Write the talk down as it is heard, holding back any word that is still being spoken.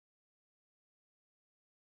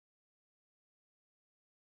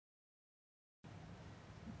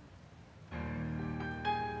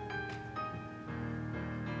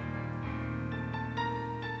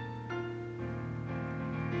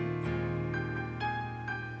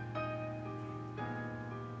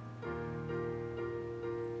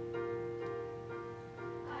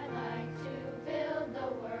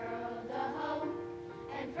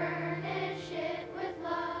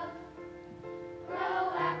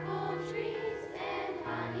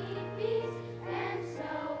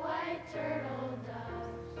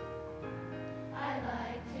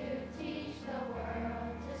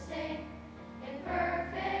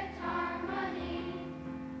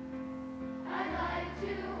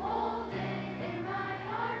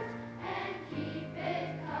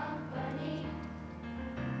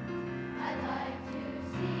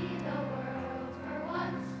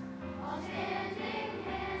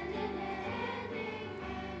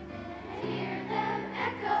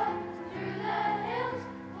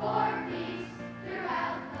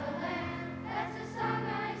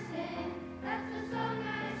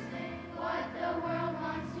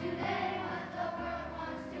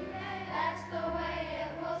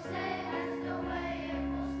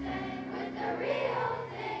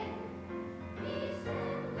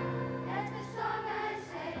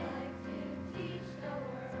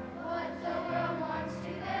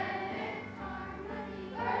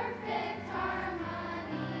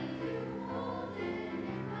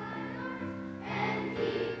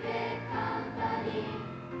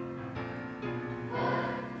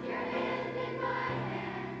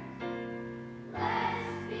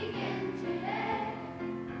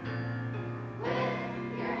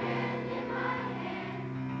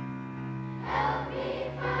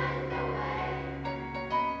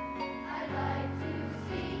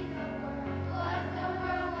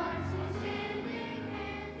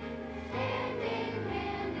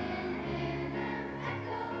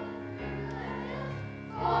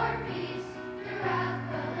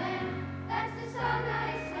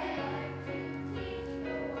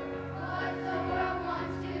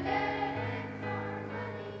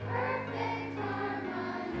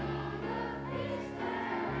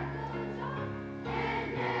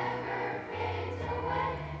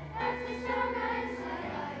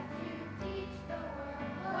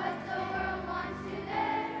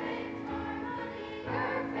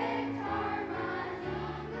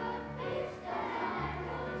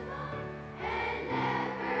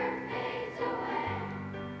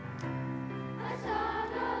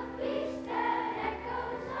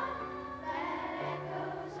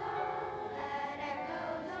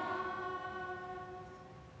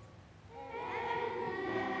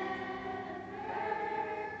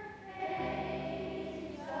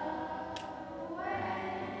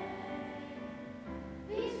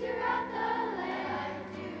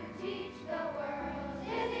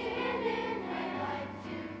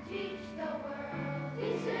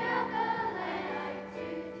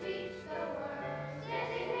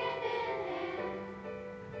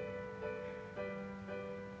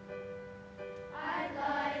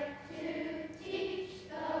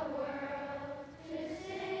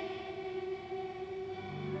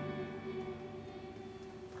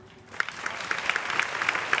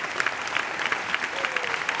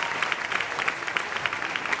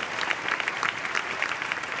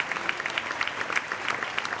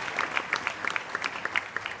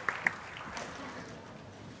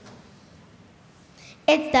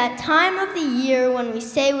It's that time of the year when we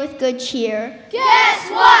say with good cheer, guess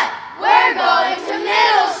what? We're going to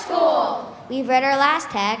middle school. We've read our last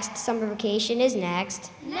text. Summer vacation is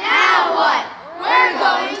next. Now what? We're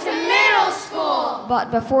going to middle school.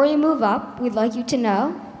 But before we move up, we'd like you to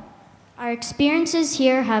know our experiences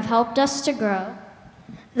here have helped us to grow.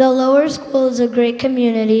 The lower school is a great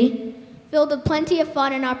community, filled with plenty of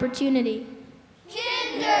fun and opportunity.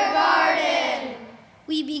 Kindergarten.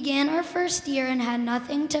 We began our first year and had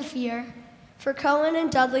nothing to fear. For Cohen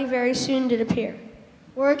and Dudley very soon did appear.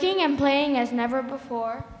 Working and playing as never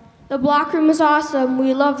before. The block room is awesome.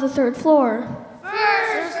 We love the third floor.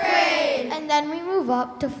 First grade. And then we move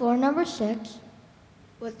up to floor number 6.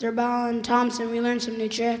 With Durball and Thompson, we learned some new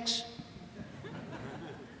tricks.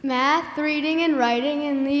 Math, reading, and writing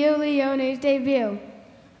in Leo Leone's debut.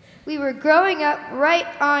 We were growing up right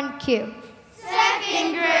on cue.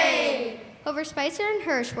 Second grade. Over Spicer and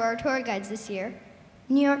Hirsch were our tour guides this year.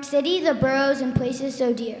 New York City, the boroughs, and places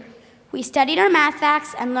so dear. we studied our math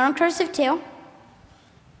facts and learned cursive too.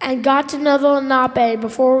 And got to know the Lenape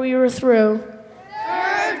before we were through.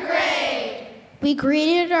 Third grade. We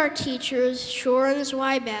greeted our teachers, Shore and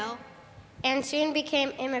Zweibel, and soon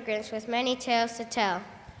became immigrants with many tales to tell.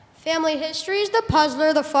 Family histories, the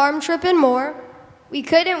puzzler, the farm trip, and more. We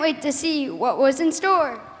couldn't wait to see what was in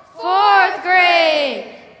store. Fourth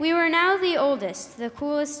grade. We were now the oldest, the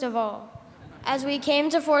coolest of all. As we came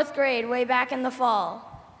to fourth grade way back in the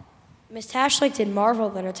fall, Miss Tashlington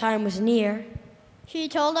marveled that our time was near. She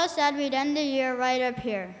told us that we'd end the year right up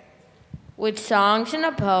here. With songs and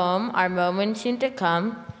a poem, our moment soon to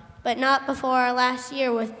come. But not before our last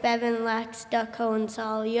year with Bevan, Lex, Ducko, and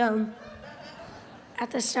Sol Young. At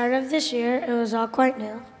the start of this year, it was all quite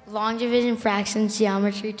new. Long division, fractions,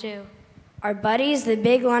 geometry too. Our buddies, the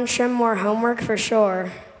big lunchroom, more homework for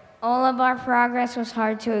sure. All of our progress was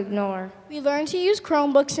hard to ignore. We learned to use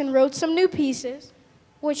Chromebooks and wrote some new pieces,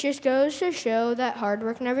 which just goes to show that hard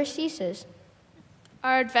work never ceases.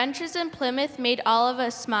 Our adventures in Plymouth made all of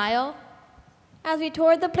us smile. As we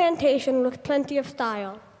toured the plantation with plenty of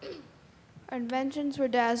style. Our inventions were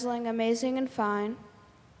dazzling, amazing, and fine.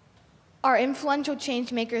 Our influential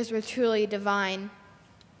change makers were truly divine.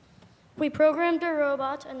 We programmed our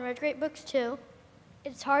robots and read great books too.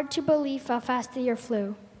 It's hard to believe how fast the year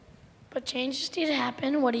flew. But changes did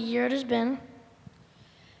happen. What a year it has been.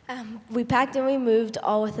 We packed and we moved,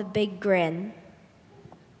 all with a big grin.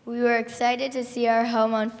 We were excited to see our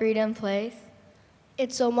home on Freedom Place.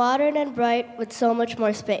 It's so modern and bright with so much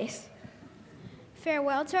more space.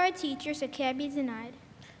 Farewell to our teachers, it can't be denied.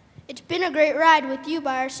 It's been a great ride with you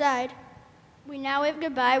by our side. We now wave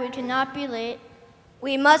goodbye, we cannot be late.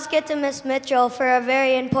 We must get to Miss Mitchell for a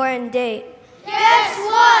very important date. Guess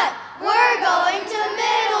what? We're going